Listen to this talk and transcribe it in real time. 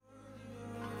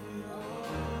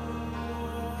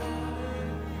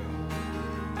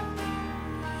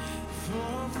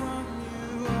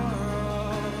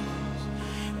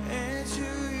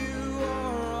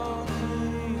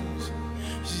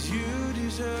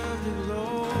deserve the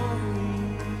glory.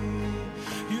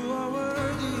 You are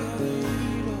worthy of it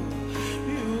all.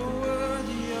 You are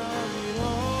worthy of it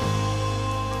all.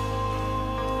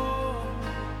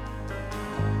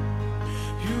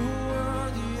 You are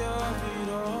worthy of it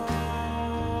all.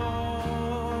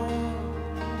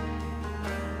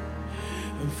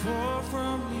 And for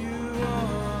from you are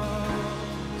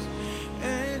ours,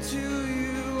 and to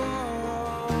you are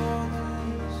all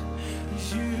things.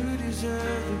 You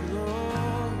deserve the glory.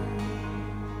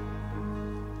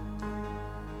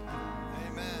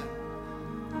 Amen.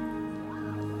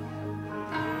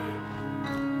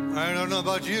 I don't know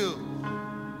about you,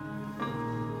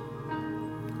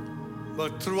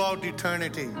 but throughout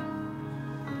eternity,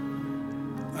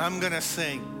 I'm going to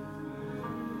sing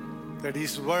that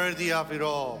He's worthy of it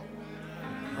all.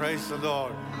 Praise the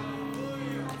Lord.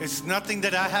 It's nothing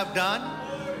that I have done.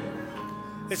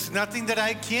 It's nothing that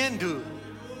I can do,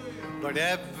 but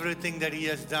everything that He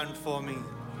has done for me.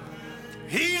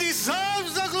 He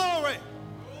deserves the glory.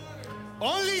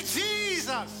 Only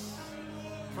Jesus.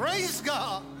 Praise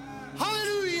God.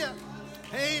 Hallelujah.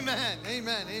 Amen.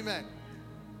 Amen. Amen.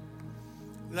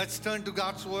 Let's turn to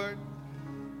God's Word.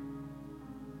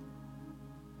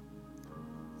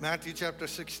 Matthew chapter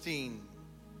 16,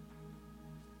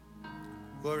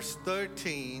 verse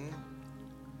 13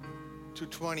 to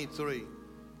 23.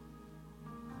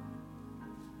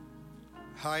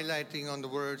 Highlighting on the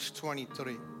words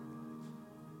 23.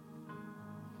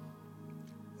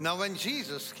 Now when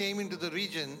Jesus came into the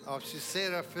region of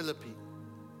Caesarea Philippi,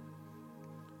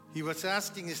 He was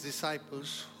asking His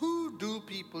disciples, "Who do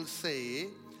people say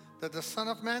that the Son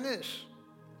of Man is?"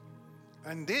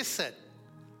 And they said,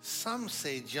 "Some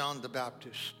say John the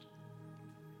Baptist,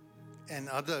 and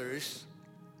others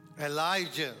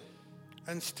Elijah,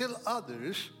 and still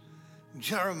others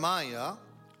Jeremiah,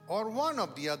 or one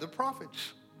of the other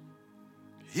prophets."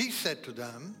 He said to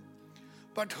them,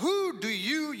 "But who do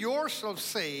you yourselves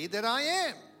say that I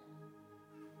am?"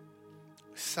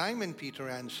 Simon Peter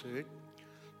answered,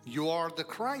 "You are the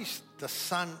Christ, the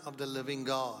Son of the living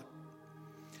God."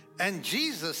 And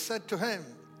Jesus said to him,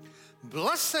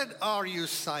 "Blessed are you,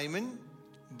 Simon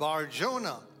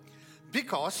Bar-Jonah,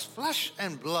 because flesh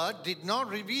and blood did not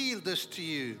reveal this to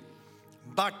you,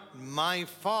 but my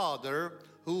Father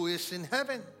who is in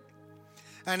heaven.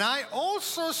 And I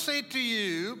also say to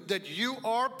you that you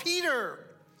are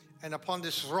Peter, and upon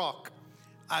this rock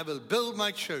I will build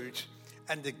my church,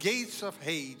 and the gates of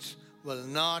Hades will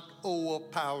not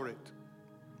overpower it.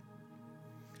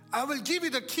 I will give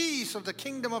you the keys of the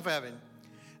kingdom of heaven,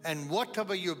 and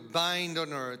whatever you bind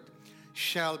on earth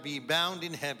shall be bound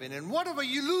in heaven, and whatever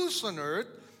you loose on earth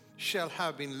shall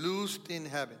have been loosed in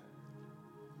heaven."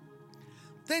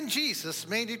 Then Jesus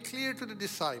made it clear to the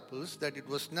disciples that it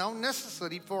was now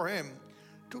necessary for Him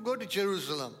to go to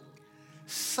Jerusalem,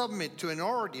 submit to an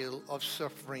ordeal of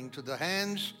suffering to the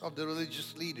hands of the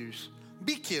religious leaders,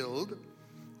 be killed,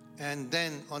 and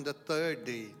then on the third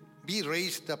day be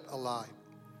raised up alive.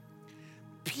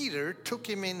 Peter took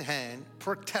Him in hand,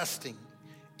 protesting,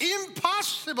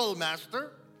 "Impossible,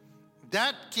 Master!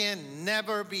 That can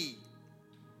never be."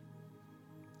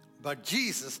 But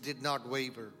Jesus did not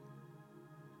waver.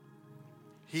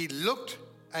 He looked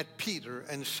at Peter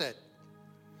and said,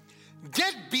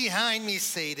 "Get behind me,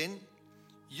 Satan.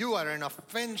 You are an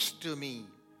offense to me,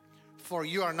 for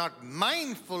you are not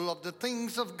mindful of the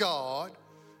things of God,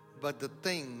 but the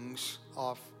things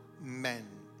of men."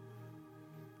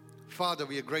 Father,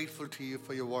 we are grateful to you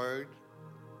for your word.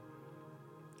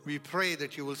 We pray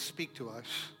that you will speak to us.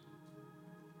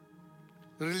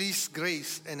 Release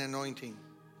grace and anointing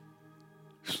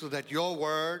so that your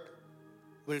word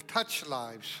will touch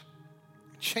lives,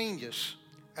 change us,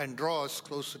 and draw us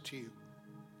closer to you.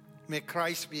 May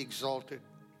Christ be exalted.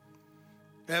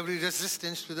 Every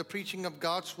resistance to the preaching of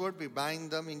God's word, we bind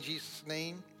them in Jesus'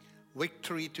 name.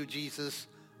 Victory to Jesus.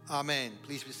 Amen.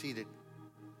 Please be seated.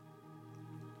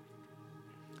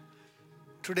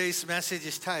 Today's message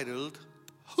is titled,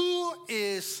 "Who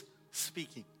is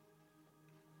Speaking?"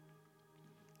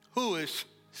 Who is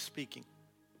speaking?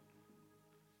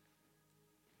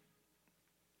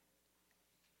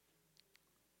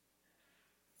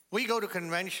 We go to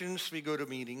conventions, we go to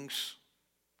meetings,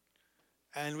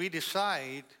 and we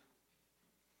decide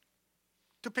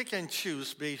to pick and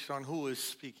choose based on who is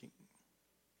speaking.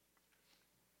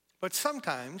 But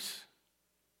sometimes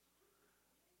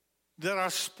there are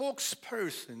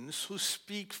spokespersons who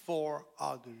speak for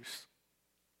others.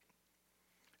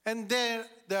 And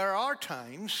there are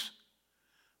times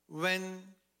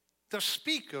when the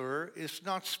speaker is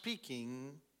not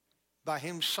speaking by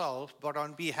himself, but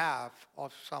on behalf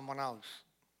of someone else.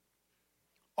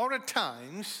 or at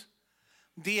times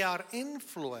they are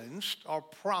influenced or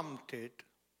prompted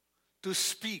to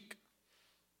speak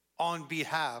on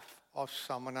behalf of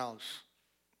someone else.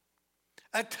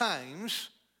 At times,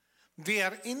 they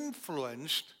are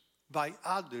influenced by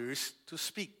others to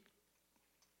speak.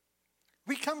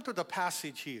 We come to the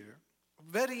passage here,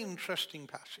 a very interesting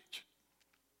passage.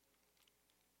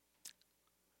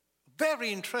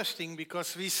 Very interesting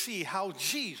because we see how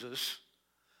Jesus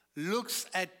looks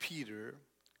at Peter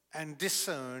and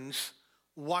discerns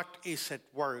what is at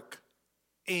work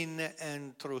in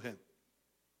and through him.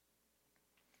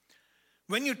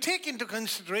 When you take into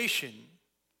consideration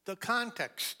the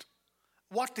context,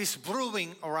 what is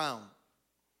brewing around,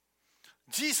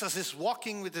 Jesus is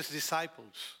walking with his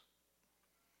disciples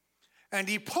and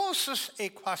he poses a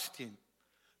question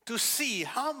to see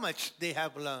how much they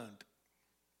have learned.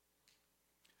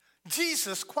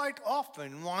 Jesus quite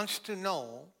often wants to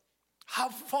know how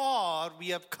far we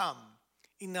have come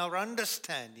in our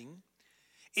understanding,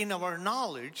 in our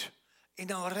knowledge, in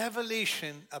our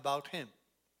revelation about him.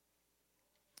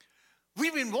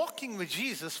 We've been walking with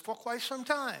Jesus for quite some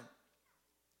time.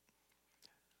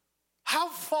 How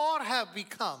far have we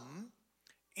come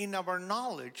in our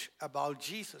knowledge about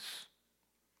Jesus?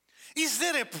 Is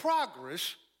there a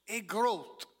progress, a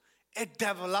growth, a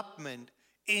development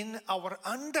in our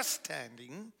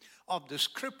understanding of the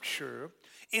Scripture,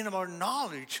 in our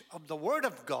knowledge of the Word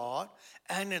of God,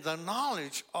 and in the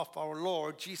knowledge of our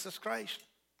Lord Jesus Christ?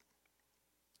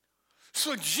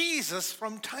 So Jesus,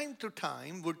 from time to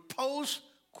time, would pose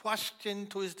questions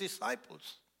to his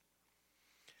disciples.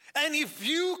 And if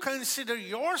you consider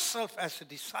yourself as a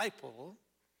disciple,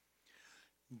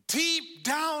 deep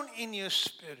down in your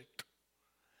spirit,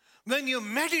 when you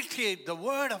meditate the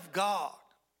Word of God,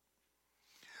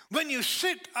 when you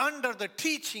sit under the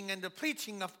teaching and the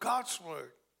preaching of God's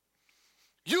Word,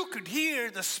 you could hear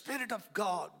the Spirit of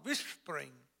God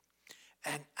whispering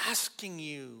and asking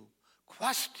you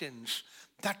questions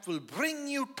that will bring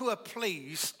you to a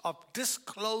place of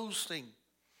disclosing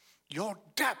your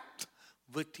depth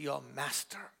with your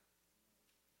Master.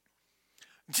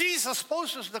 Jesus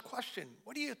poses the question,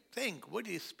 what do you think? What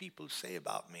do these people say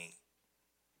about me?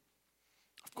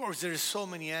 Of course, there are so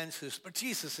many answers, but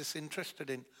Jesus is interested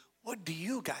in, what do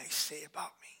you guys say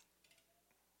about me?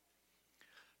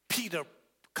 Peter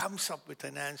comes up with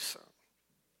an answer.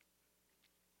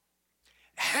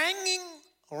 Hanging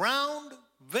around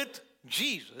with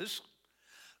Jesus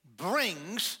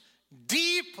brings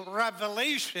deep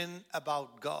revelation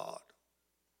about God.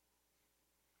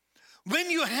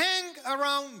 When you hang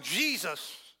around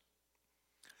Jesus,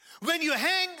 when you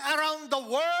hang around the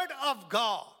Word of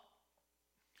God,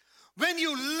 when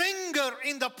you linger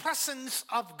in the presence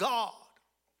of God,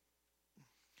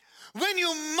 when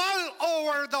you mull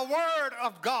over the Word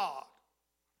of God,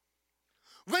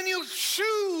 when you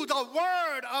chew the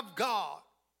Word of God,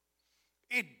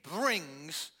 it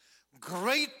brings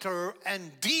greater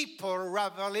and deeper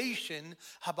revelation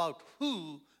about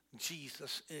who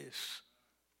Jesus is.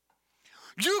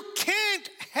 You can't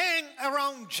hang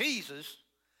around Jesus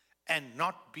and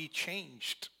not be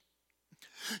changed.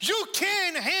 You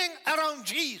can't hang around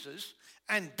Jesus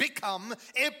and become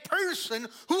a person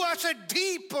who has a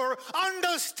deeper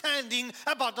understanding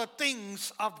about the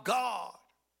things of God.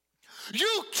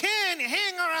 You can't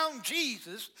hang around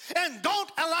Jesus and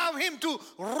don't allow him to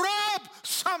rub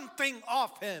something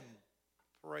off him.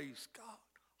 Praise God.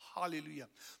 Hallelujah.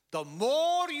 The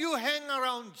more you hang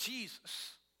around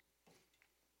Jesus,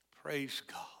 praise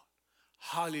God,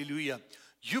 hallelujah,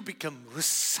 you become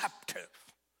receptive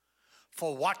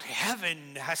for what heaven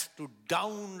has to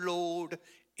download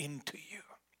into you.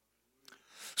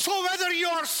 So whether you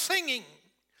are singing,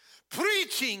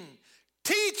 preaching,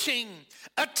 teaching,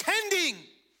 attending,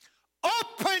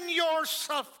 open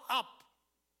yourself up.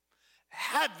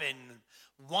 Heaven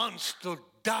wants to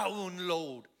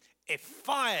download a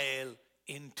file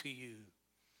into you.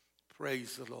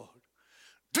 Praise the Lord.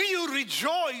 Do you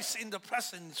rejoice in the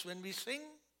presence when we sing?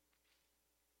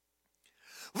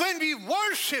 When we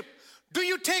worship, do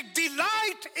you take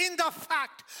delight in the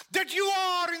fact that you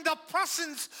are in the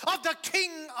presence of the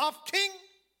King of Kings?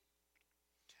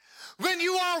 When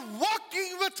you are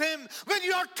walking with him, when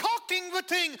you are talking with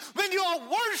him, when you are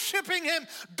worshiping him,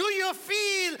 do you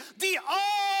feel the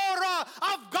aura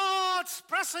of God's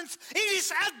presence? It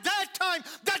is at that time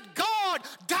that God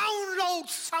downloads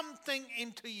something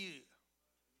into you.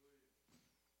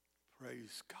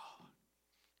 Praise God.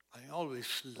 I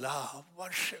always love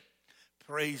worship.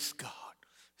 Praise God.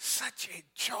 Such a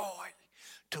joy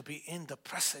to be in the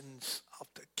presence of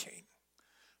the King.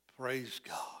 Praise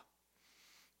God.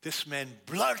 This man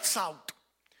blurts out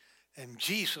And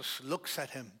Jesus looks at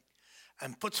him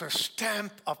and puts a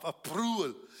stamp of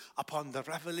approval upon the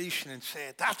revelation and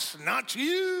says, that's not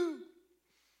you.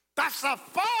 That's the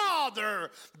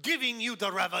Father giving you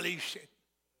the revelation.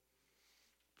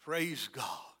 Praise God.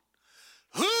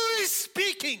 Who is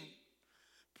speaking?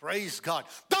 Praise God.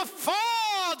 The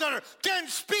Father can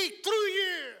speak through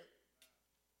you.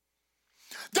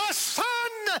 The Son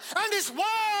and His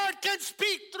Word can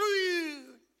speak through you.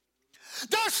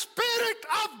 The Spirit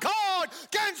of God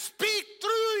can speak through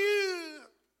you.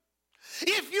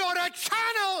 If you're a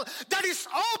channel that is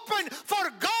open for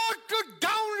God to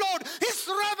download His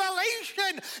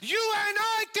revelation, you and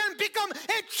I can become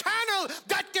a channel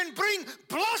that can bring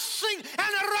blessing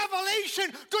and a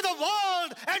revelation to the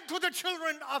world and to the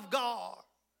children of God.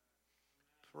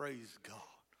 Praise God.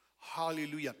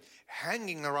 Hallelujah.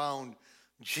 Hanging around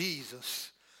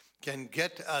Jesus can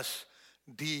get us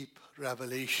deep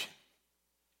revelation.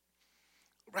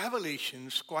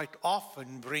 Revelations quite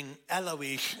often bring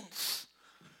elevations.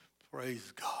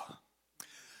 Praise God.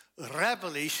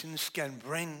 Revelations can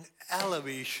bring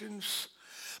elevations,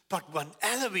 but when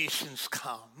elevations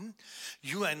come,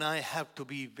 you and I have to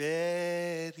be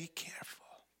very careful.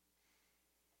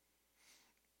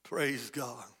 Praise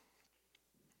God.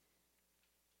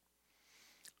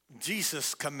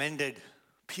 Jesus commended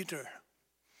Peter,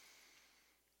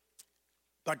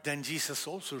 but then Jesus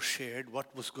also shared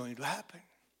what was going to happen.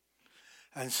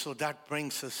 And so that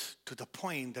brings us to the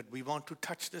point that we want to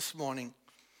touch this morning.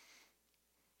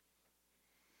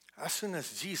 As soon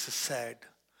as Jesus said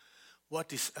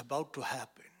what is about to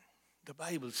happen, the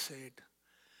Bible said,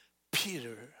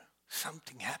 Peter,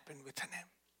 something happened within him.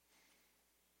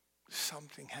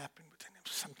 Something happened within him.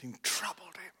 Something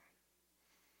troubled him.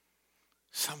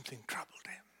 Something troubled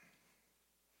him.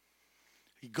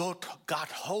 He got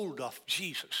hold of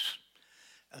Jesus.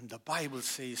 And the Bible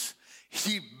says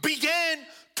he began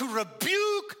to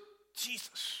rebuke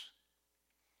Jesus.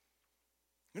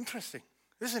 Interesting,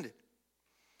 isn't it?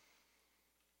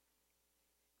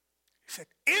 He said,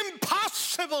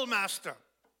 impossible, Master.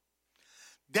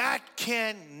 That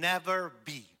can never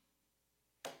be.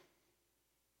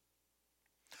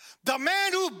 The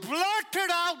man who blurted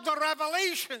out the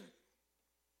revelation,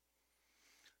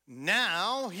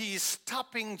 now he is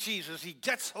stopping Jesus. He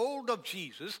gets hold of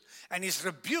Jesus and he's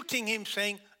rebuking him,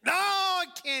 saying, no,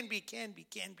 it can't be.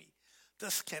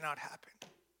 This cannot happen.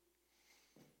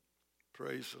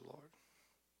 Praise the Lord.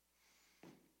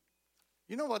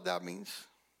 You know what that means?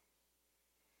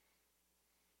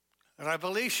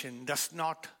 Revelation does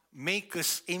not make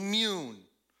us immune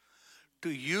to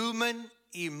human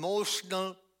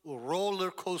emotional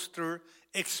roller coaster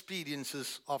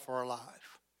experiences of our life.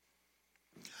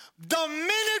 The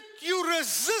minute you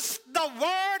resist the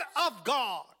Word of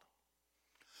God,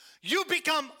 you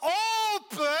become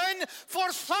open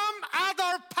for some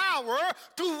other power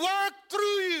to work through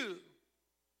you.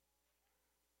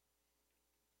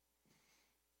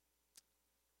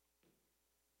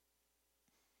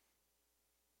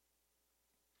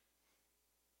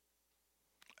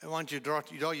 I want you to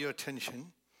draw your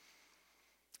attention.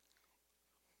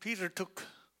 Peter took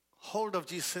hold of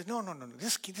Jesus and said, no,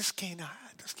 this cannot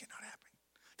happen.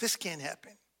 This can't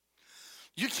happen.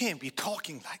 You can't be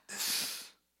talking like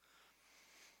this.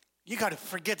 You got to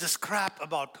forget this crap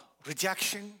about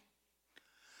rejection,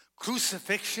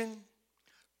 crucifixion,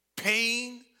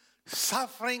 pain,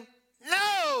 suffering.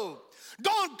 No!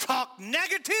 Don't talk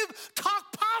negative,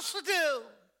 talk positive.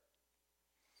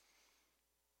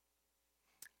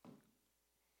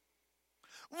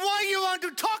 Why you want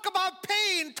to talk about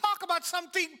pain? Talk about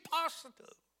something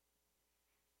positive.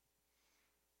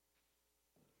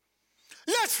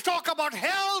 Let's talk about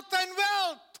health and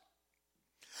wealth.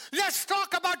 Let's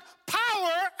talk about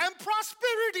power and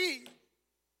prosperity.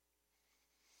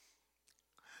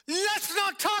 Let's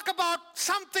not talk about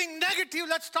something negative.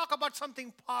 Let's talk about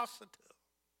something positive.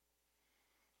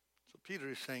 So Peter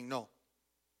is saying, no.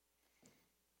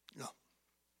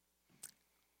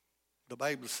 The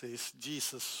Bible says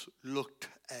Jesus looked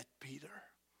at Peter.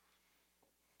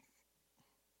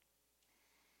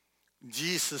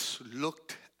 Jesus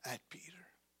looked at Peter.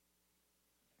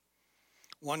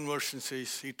 One version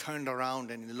says he turned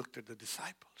around and he looked at the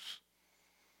disciples.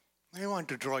 I want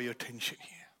to draw your attention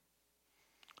here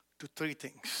to three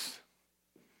things.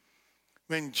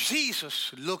 When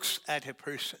Jesus looks at a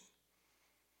person,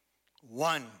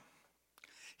 one,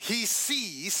 he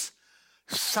sees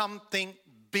something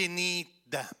beneath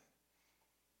them.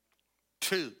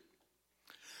 Two,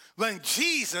 when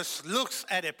Jesus looks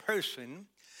at a person,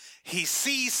 he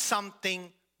sees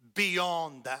something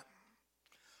beyond them.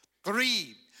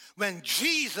 Three, When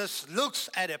Jesus looks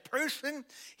at a person,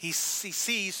 he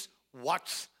sees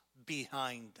what's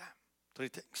behind them. Three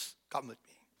things. Come with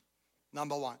me.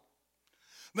 Number one,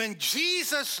 when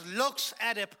Jesus looks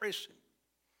at a person,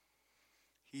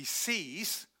 he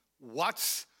sees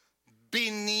what's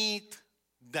beneath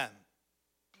them.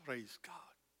 Praise God.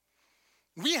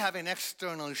 We have an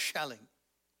external shelling.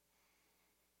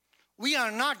 We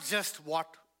are not just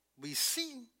what we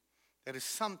see. There is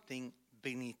something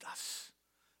beneath us.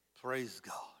 Praise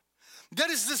God.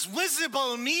 There is this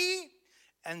visible me,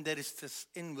 and there is this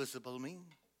invisible me.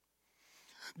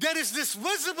 There is this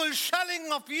visible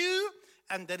shelling of you,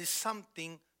 and there is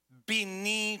something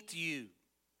beneath you.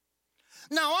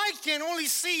 Now, I can only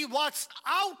see what's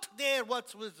out there,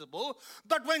 what's visible,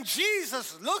 but when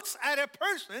Jesus looks at a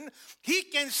person, he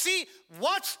can see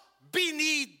what's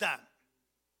beneath them.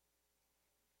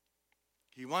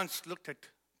 He once looked at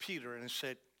Peter and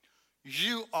said,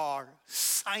 "You are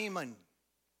Simon.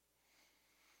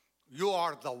 You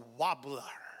are the wobbler.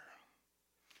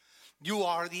 You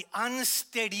are the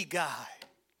unsteady guy.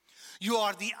 You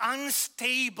are the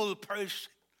unstable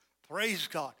person." Praise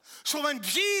God. So when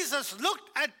Jesus looked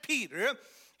at Peter,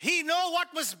 he knew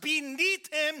what was beneath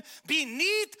him.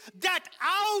 Beneath that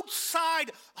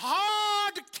outside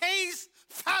hard case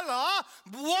fella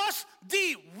was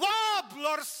the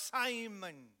wobbler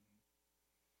Simon.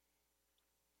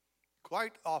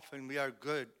 Quite often we are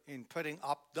good in putting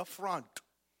up the front.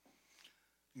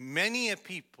 Many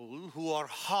people who are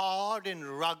hard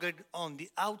and rugged on the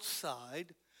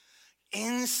outside,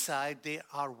 inside they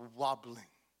are wobbling.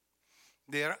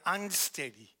 They are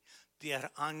unsteady. They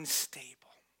are unstable.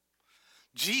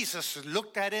 Jesus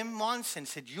looked at him once and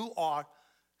said, "You are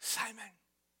Simon."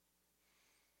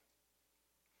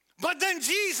 But then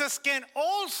Jesus can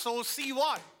also see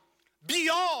what?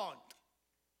 Beyond.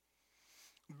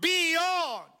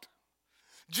 Beyond.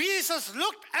 Jesus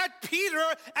looked at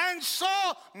Peter and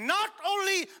saw not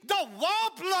only the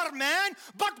wobbler man,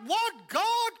 but what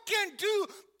God can do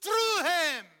through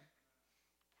him.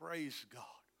 Praise God.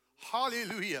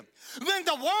 Hallelujah. When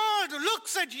the world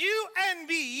looks at you and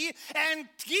me and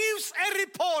gives a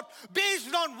report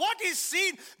based on what is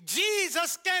seen,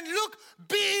 Jesus can look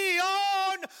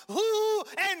beyond who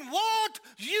and what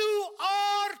you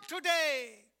are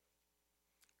today.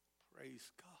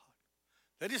 Praise God.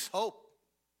 There is hope.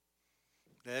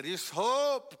 There is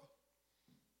hope.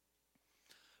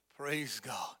 Praise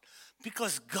God.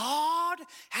 Because God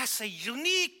has a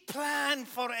unique plan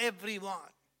for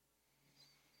everyone.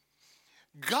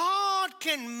 God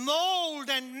can mold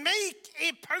and make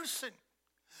a person.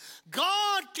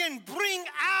 God can bring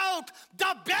out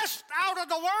the best out of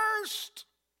the worst.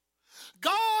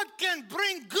 God can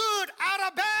bring good out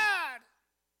of bad.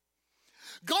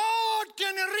 God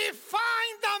can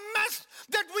refine the mess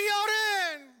that we are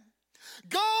in.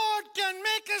 God can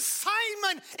make a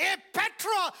Simon, a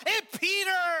Petra, a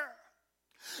Peter.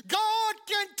 God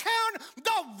can turn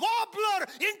the wobbler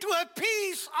into a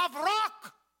piece of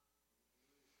rock.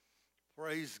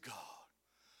 Praise God.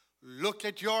 Look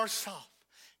at yourself.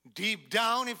 Deep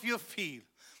down, if you feel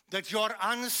that you're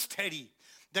unsteady,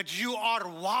 that you are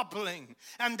wobbling,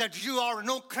 and that you are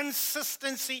no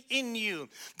consistency in you,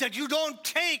 that you don't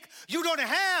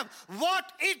have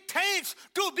what it takes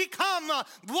to become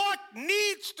what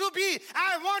needs to be.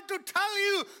 I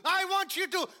want you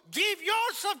to give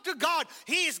yourself to God.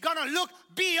 He is going to look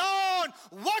beyond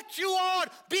what you are,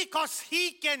 because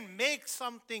he can make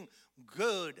something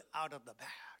good out of the bad.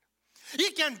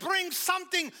 He can bring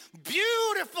something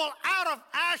beautiful out of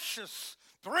ashes.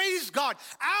 Praise God.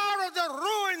 Out of the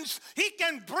ruins, he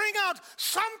can bring out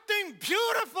something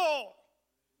beautiful.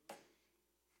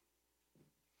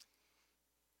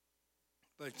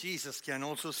 But Jesus can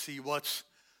also see what's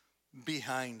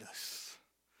behind us.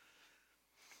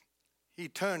 He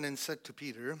turned and said to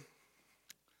Peter,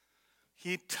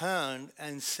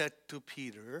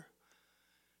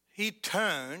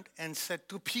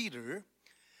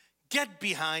 "Get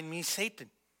behind me, Satan.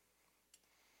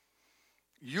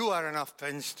 You are an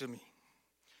offense to me.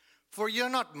 For you're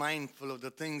not mindful of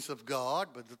the things of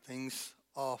God, but the things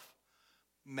of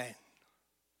men."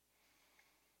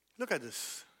 Look at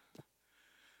this.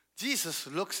 Jesus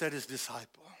looks at his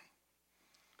disciple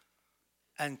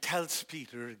and tells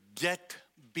Peter, "Get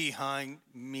behind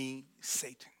me,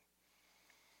 Satan."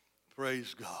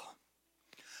 Praise God.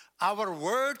 Our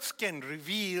words can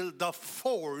reveal the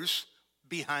force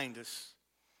behind us.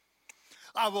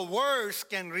 Our words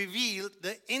can reveal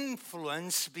the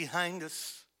influence behind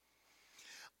us.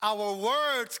 Our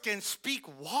words can speak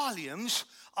volumes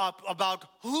about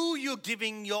who you're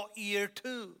giving your ear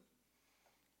to.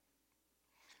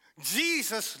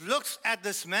 Jesus looks at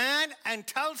this man and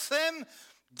tells him,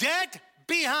 "Get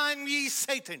behind me,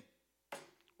 Satan."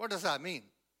 What does that mean?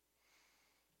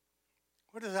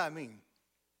 What does that mean?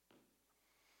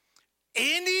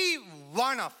 Any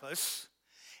one of us,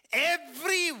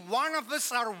 every one of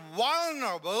us are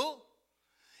vulnerable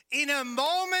in a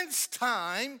moment's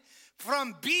time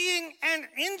from being an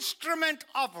instrument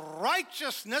of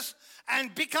righteousness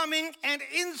and becoming an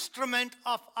instrument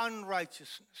of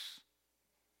unrighteousness.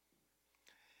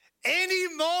 Any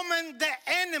moment the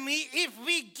enemy, if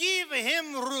we give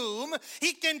him room,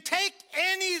 he can take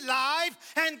any life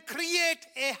and create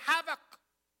a havoc.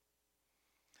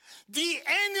 The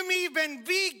enemy, when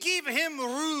we give him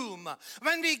room,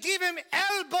 when we give him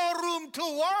elbow room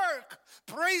to work,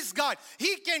 praise God,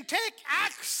 he can take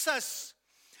access,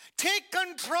 take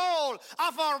control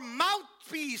of our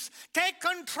mouthpiece, take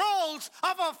controls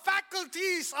of our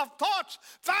faculties of thoughts,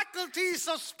 faculties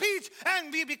of speech,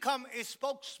 and we become a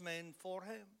spokesman for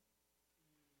him.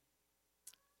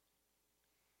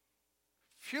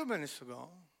 A few minutes ago,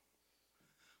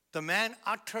 the man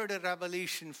uttered a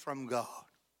revelation from God.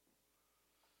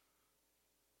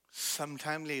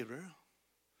 Sometime later,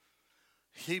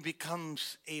 he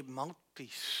becomes a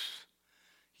mouthpiece.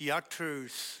 He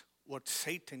utters what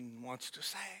Satan wants to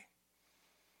say.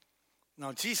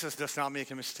 Now, Jesus does not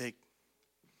make a mistake.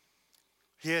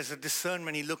 He has a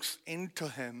discernment. He looks into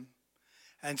him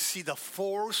and see the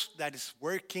force that is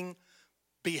working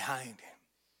behind him.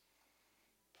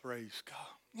 Praise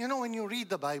God. You know, when you read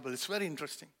the Bible, it's very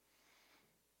interesting.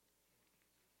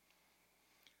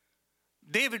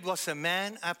 David was a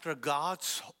man after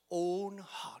God's own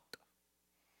heart.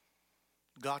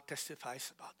 God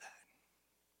testifies about that.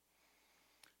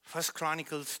 1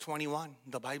 Chronicles 21,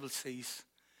 the Bible says,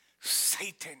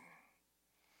 Satan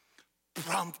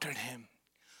prompted him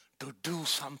to do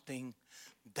something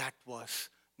that was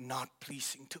not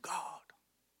pleasing to God.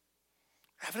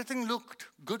 Everything looked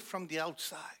good from the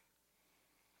outside.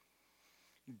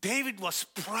 David was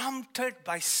prompted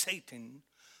by Satan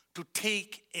to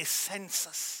take a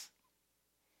census.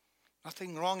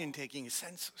 Nothing wrong in taking a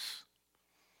census.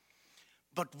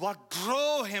 But what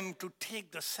drove him to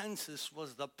take the census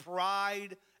was the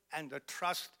pride and the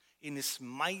trust in his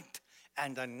might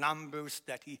and the numbers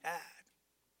that he had.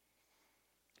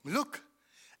 Look,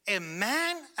 a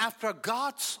man after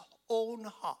God's own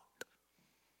heart.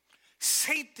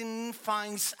 Satan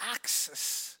finds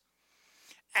access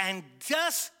and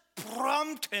just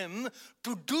prompt him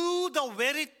to do the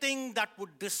very thing that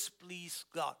would displease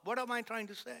God. What am I trying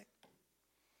to say?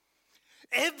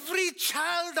 Every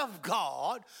child of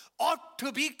God ought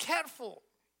to be careful.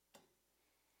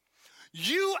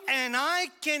 You and I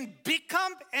can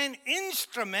become an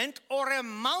instrument or a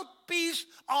mouthpiece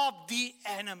of the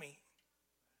enemy.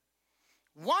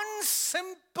 One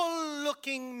simple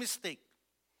looking mistake,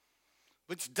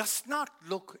 which does not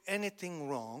look anything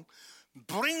wrong,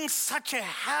 brings such a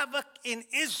havoc in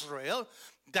Israel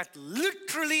that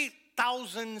literally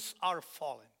thousands are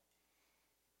fallen.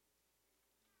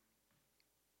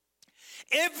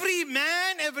 Every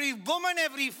man, every woman,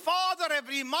 every father,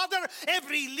 every mother,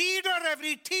 every leader,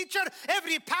 every teacher,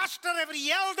 every pastor,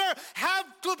 every elder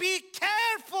have to be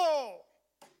careful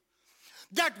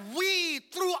that we,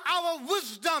 through our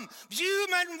wisdom,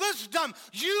 human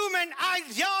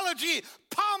ideology,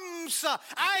 pumps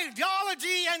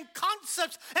ideology and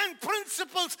concepts and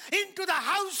principles into the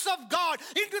house of God,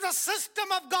 into the system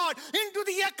of God, into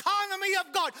the economy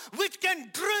of God, which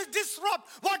can disrupt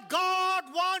what God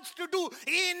wants to do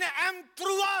in and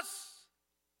through us.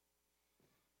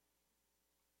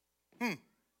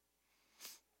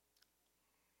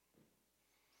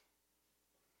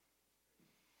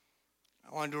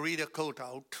 I want to read a quote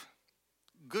out.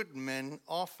 Good men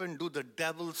often do the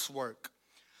devil's work,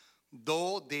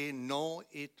 though they know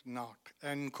it not.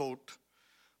 End quote,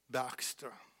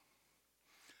 Baxter.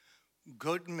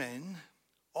 Good men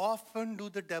often do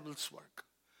the devil's work,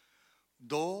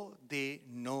 though they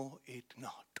know it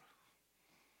not.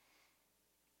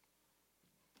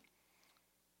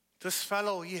 This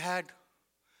fellow, he had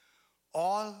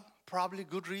all probably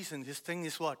good reasons. His thing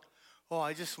is what? Oh,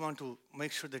 I just want to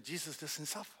make sure that Jesus doesn't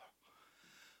suffer.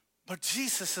 But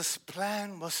Jesus'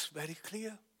 plan was very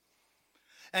clear.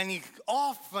 And he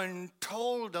often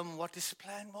told them what his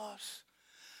plan was.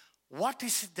 What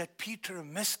is it that Peter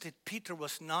missed it? Peter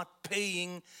was not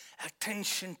paying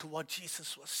attention to what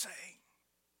Jesus was saying.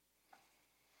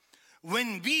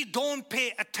 When we don't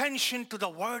pay attention to the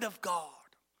Word of God,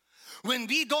 when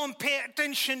we don't pay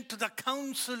attention to the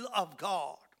counsel of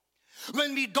God,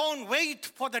 when we don't wait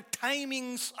for the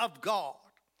timings of God,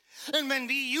 And when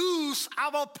we use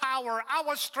our power,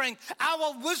 our strength,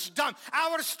 our wisdom,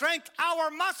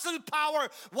 our muscle power,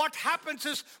 what happens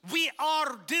is we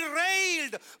are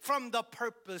derailed from the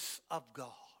purpose of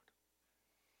God.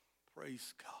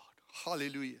 Praise God.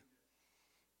 Hallelujah.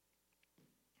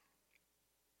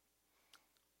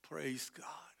 Praise God.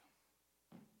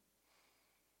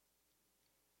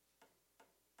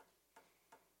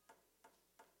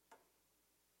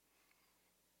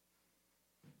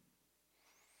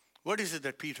 What is it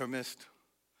that Peter missed?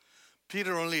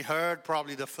 Peter only heard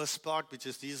probably the first part, which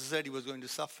is Jesus said he was going to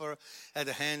suffer at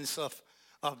the hands of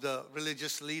the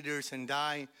religious leaders and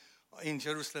die in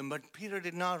Jerusalem. But Peter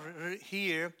did not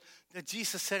hear that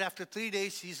Jesus said after 3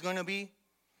 days he's going to be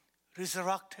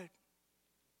resurrected.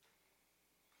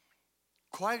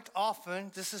 Quite often,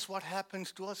 this is what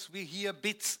happens to us. We hear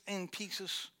bits and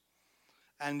pieces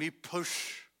and we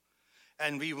push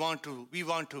and we want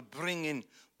to bring in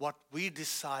what we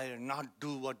desire, not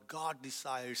do what God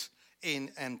desires in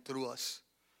and through us.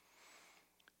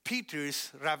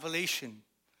 Peter's revelation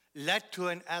led to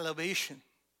an elevation.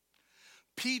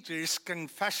 Peter's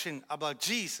confession about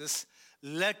Jesus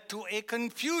led to a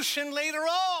confusion later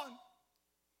on.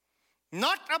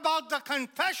 Not about the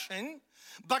confession,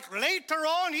 but later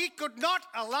on he could not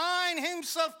align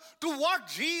himself to what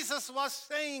Jesus was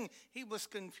saying. He was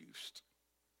confused.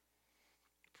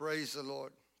 Praise the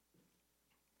Lord.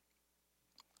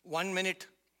 1 minute,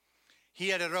 he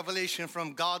had a revelation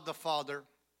from God the Father,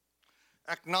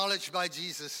 acknowledged by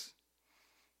Jesus.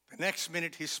 The next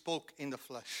minute, he spoke in the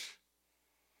flesh.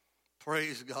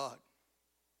 Praise God.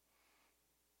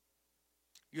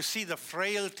 You see the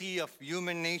frailty of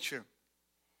human nature,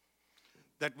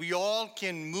 that we all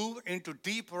can move into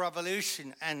deep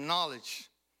revelation and knowledge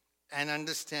and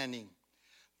understanding.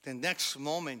 The next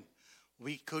moment,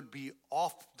 we could be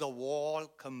off the wall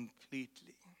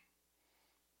completely.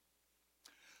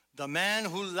 The man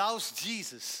who loves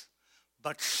Jesus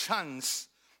but shuns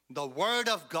the word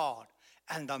of God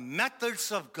and the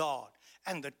methods of God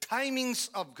and the timings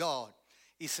of God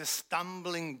is a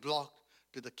stumbling block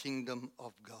to the kingdom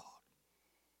of God.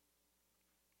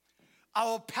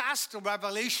 Our past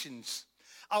revelations,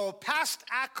 our past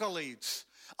accolades,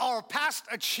 our past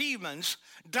achievements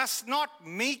does not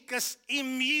make us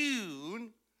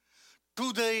immune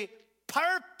to the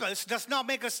purpose, does not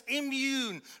make us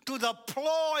immune to the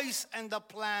ploys and the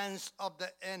plans of the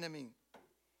enemy.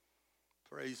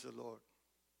 Praise the Lord.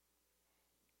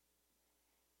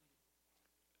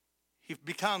 He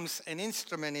becomes an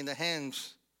instrument in the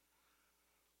hands.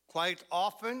 Quite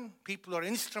often, people are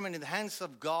instruments in the hands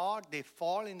of God. They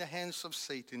fall in the hands of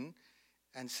Satan,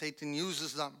 and Satan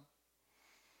uses them.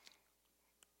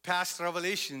 Past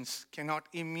revelations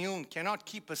cannot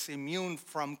keep us immune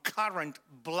from current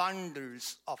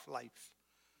blunders of life.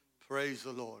 Praise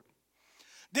the Lord.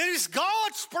 There is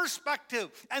God's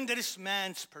perspective and there is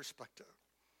man's perspective.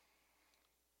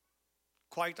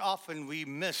 Quite often we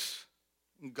miss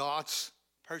God's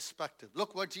perspective.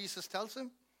 Look what Jesus tells him.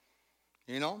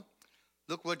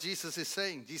 Look what Jesus is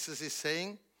saying. Jesus is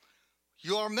saying,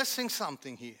 you are missing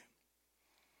something here.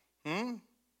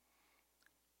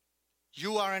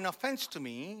 You are an offense to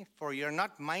me, for you're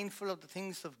not mindful of the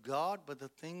things of God, but the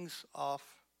things of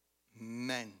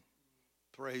men.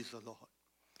 Praise the Lord.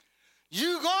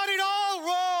 You got it all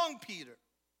wrong, Peter.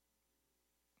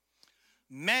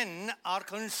 Men are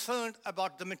concerned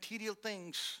about the material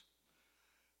things.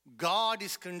 God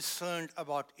is concerned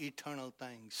about eternal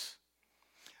things.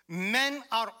 Men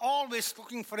are always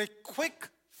looking for a quick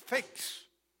fix.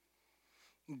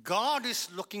 God is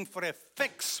looking for a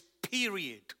fix,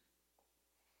 period.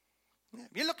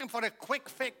 We're looking for a quick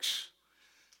fix.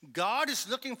 God is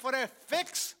looking for a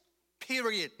fix,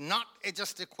 period, not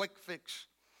just a quick fix.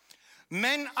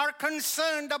 Men are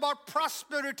concerned about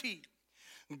prosperity.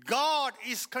 God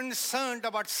is concerned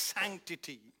about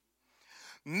sanctity.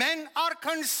 Men are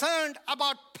concerned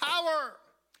about power.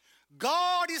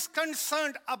 God is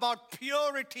concerned about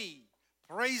purity.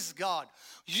 Praise God.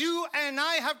 You and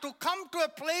I have to come to a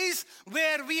place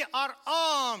where we are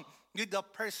armed with the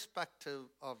perspective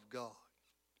of God.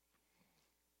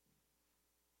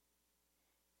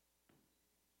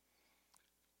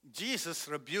 Jesus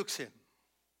rebukes him.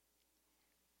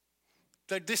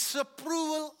 The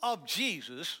disapproval of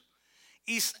Jesus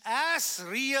is as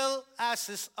real as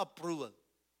his approval.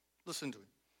 Listen to it.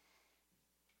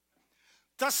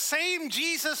 The same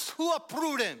Jesus who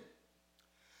approved him,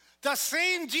 the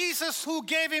same Jesus who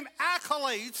gave him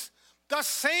accolades, the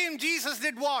same Jesus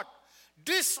did what?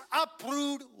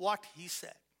 Disapproved what he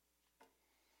said.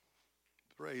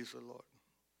 Praise the Lord.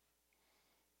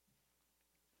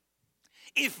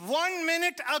 If 1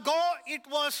 minute ago it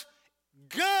was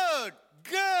good,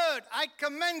 I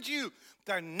commend you,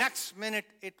 the next minute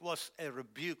it was a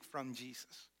rebuke from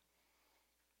Jesus.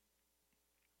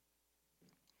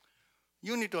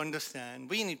 You need to understand,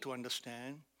 we need to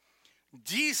understand,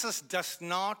 Jesus does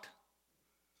not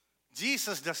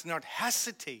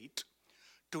hesitate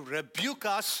to rebuke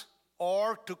us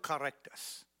or to correct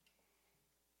us.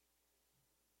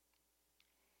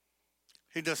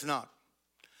 He does not.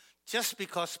 Just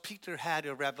because Peter had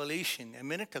a revelation a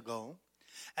minute ago,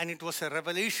 and it was a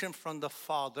revelation from the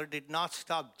Father, did not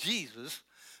stop Jesus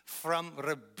from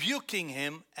rebuking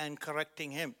him and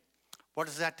correcting him. What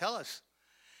does that tell us?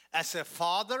 As a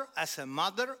father, as a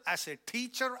mother, as a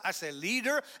teacher, as a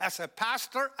leader, as a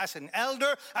pastor, as an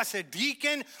elder, as a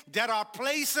deacon, there are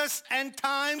places and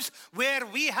times where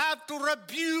we have to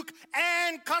rebuke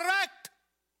and correct.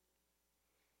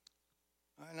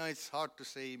 I know it's hard to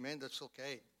say amen, that's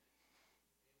okay.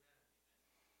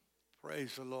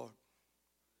 Praise the Lord.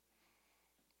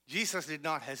 Jesus did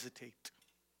not hesitate.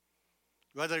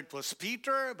 Whether it was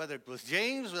Peter, whether it was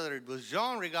James, whether it was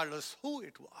John, regardless who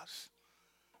it was.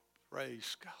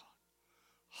 Praise God.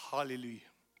 Hallelujah.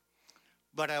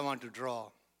 But I want to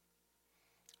draw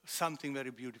something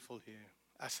very beautiful here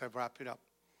as I wrap it up.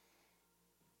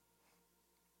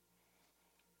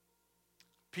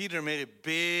 Peter made a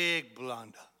big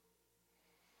blunder.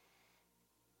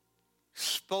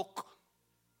 Spoke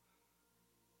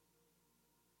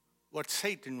what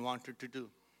Satan wanted to do.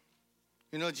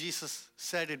 You know, Jesus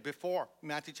said it before,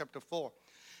 Matthew chapter 4.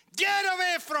 Get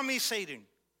away from me, Satan.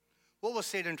 What was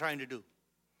Satan trying to do?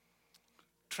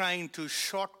 Trying to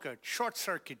short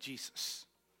circuit Jesus.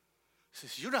 He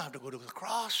says, you don't have to go to the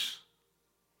cross.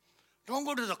 Don't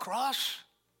go to the cross.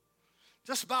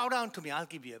 Just bow down to me. I'll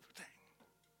give you everything.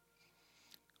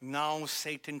 Now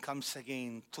Satan comes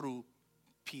again through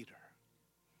Peter.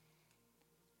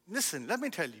 Listen, let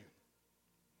me tell you.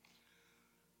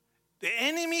 The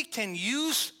enemy can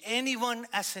use anyone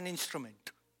as an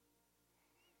instrument.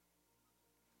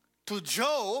 To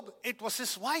Job, it was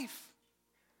his wife.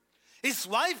 His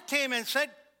wife came and said,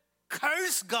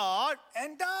 curse God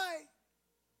and die.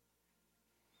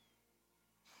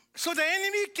 So the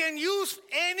enemy can use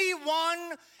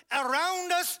anyone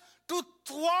around us to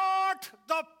thwart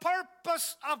the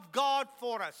purpose of God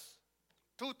for us.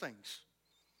 Two things.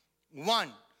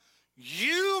 One,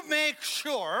 you make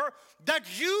sure that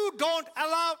you don't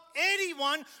allow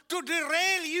anyone to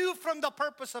derail you from the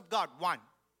purpose of God. One.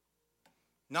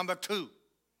 Number two,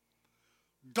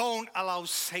 don't allow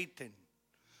Satan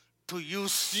to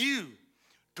use you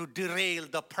to derail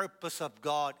the purpose of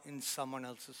God in someone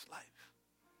else's life.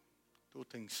 Two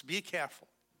things. Be careful.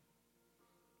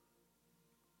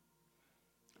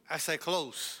 As I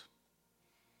close,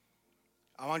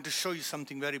 I want to show you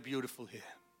something very beautiful here.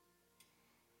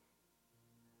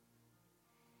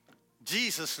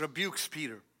 Jesus rebukes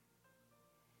Peter.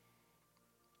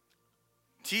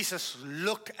 Jesus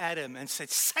looked at him and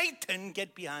said, Satan,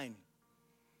 get behind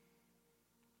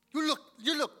me.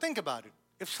 You look, think about it.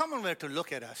 If someone were to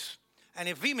look at us, and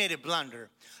if we made a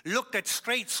blunder, looked at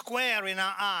straight square in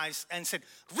our eyes and said,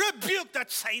 rebuke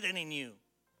that Satan in you.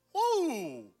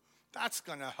 Ooh, that's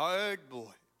going to hurt,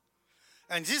 boy.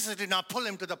 And Jesus did not pull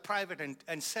him to the private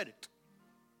and said it.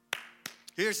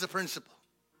 Here's the principle.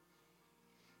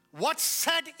 What's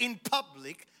said in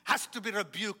public has to be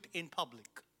rebuked in public.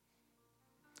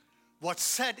 What's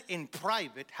said in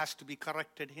private has to be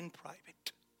corrected in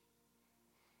private.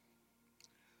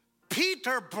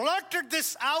 Peter blurted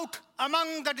this out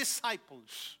among the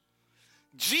disciples.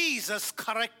 Jesus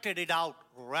corrected it out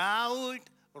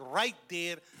right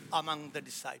there among the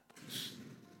disciples.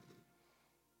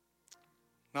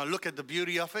 Now look at the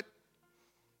beauty of it.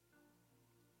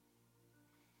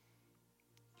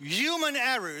 Human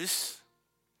errors,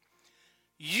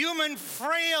 human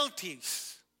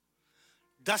frailties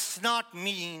does not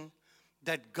mean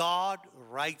that God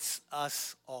writes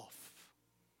us off.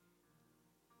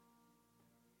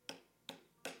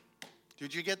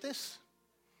 Did you get this?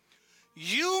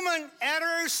 Human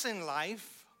errors in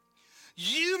life,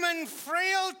 human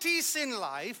frailties in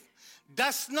life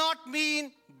does not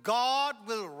mean God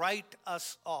will write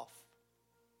us off.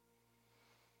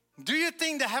 Do you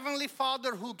think the Heavenly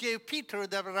Father who gave Peter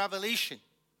the revelation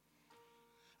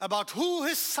about who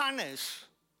his son is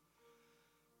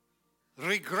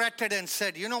regretted and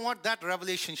said, you know what, that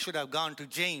revelation should have gone to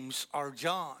James or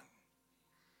John?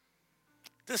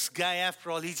 This guy,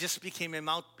 after all, he just became a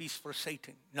mouthpiece for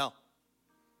Satan. No.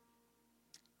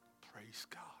 Praise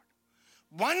God.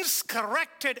 Once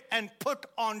corrected and put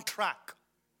on track,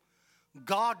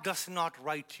 God does not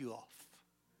write you off.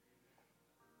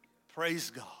 Praise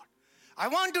God. I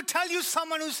want to tell you,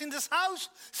 someone who's in this house,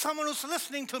 someone who's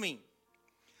listening to me.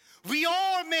 We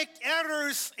all make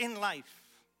errors in life.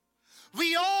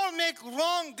 We all make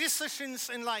wrong decisions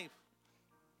in life.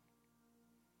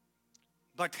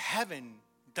 But heaven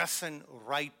doesn't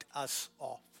write us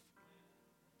off.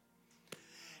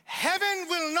 Heaven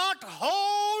will not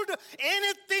hold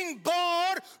anything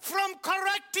bad from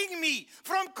correcting me,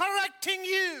 from correcting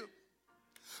you,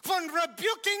 from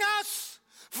rebuking us,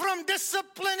 from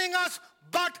disciplining us,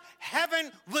 but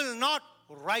heaven will not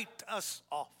write us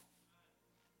off.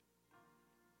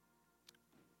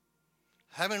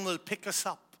 Heaven will pick us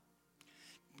up,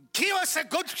 give us a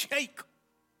good shake.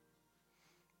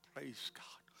 Praise God.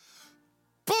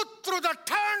 Put through the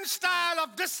turnstile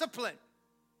of discipline.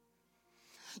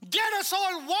 Get us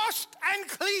all washed and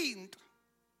cleaned.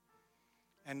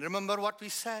 And remember what we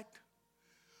said?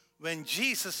 When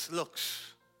Jesus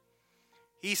looks,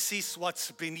 he sees what's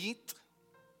beneath,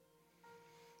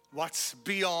 what's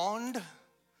beyond,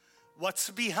 what's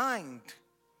behind.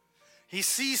 He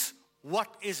sees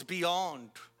what is beyond.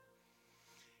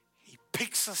 He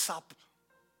picks us up,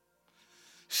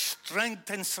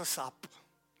 strengthens us up,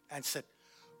 and said,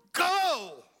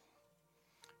 go!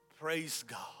 Praise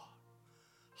God.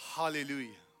 Hallelujah.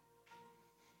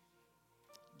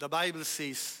 The Bible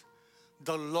says,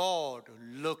 the Lord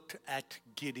looked at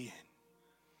Gideon.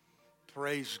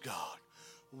 Praise God.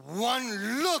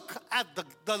 One look at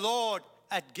the Lord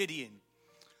at Gideon.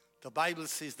 The Bible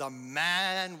says the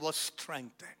man was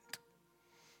strengthened.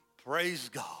 Praise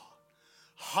God.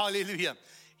 Hallelujah.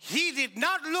 He did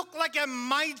not look like a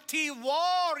mighty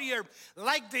warrior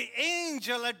like the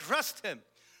angel addressed him.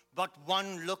 But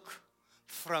one look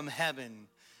from heaven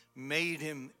made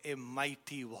him a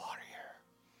mighty warrior.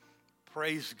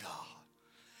 Praise God.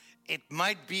 It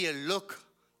might be a look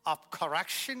of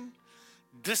correction,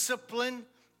 discipline,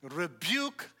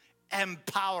 rebuke,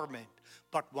 empowerment,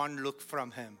 but one look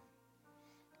from him.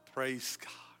 Praise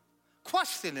God.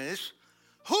 Question is,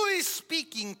 who is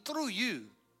speaking through you?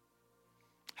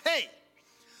 Hey,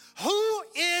 who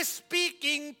is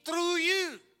speaking through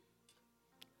you?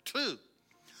 2,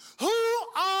 who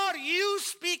are you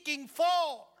speaking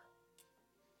for?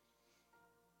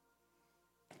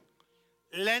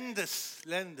 Lend this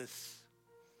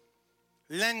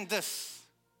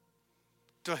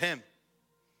to him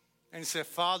and say,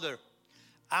 Father,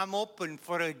 I'm open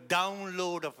for a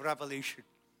download of revelation.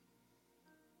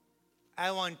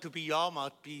 I want to be your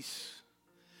mouthpiece.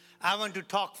 I want to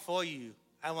talk for you.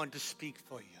 I want to speak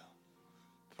for you.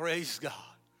 Praise God.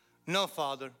 No,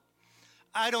 Father,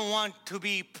 I don't want to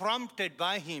be prompted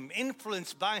by him,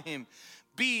 influenced by him,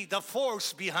 be the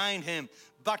force behind him,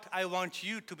 but I want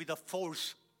you to be the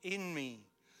force in me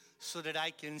so that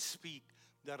I can speak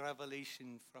the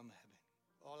revelation from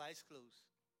heaven. All eyes closed.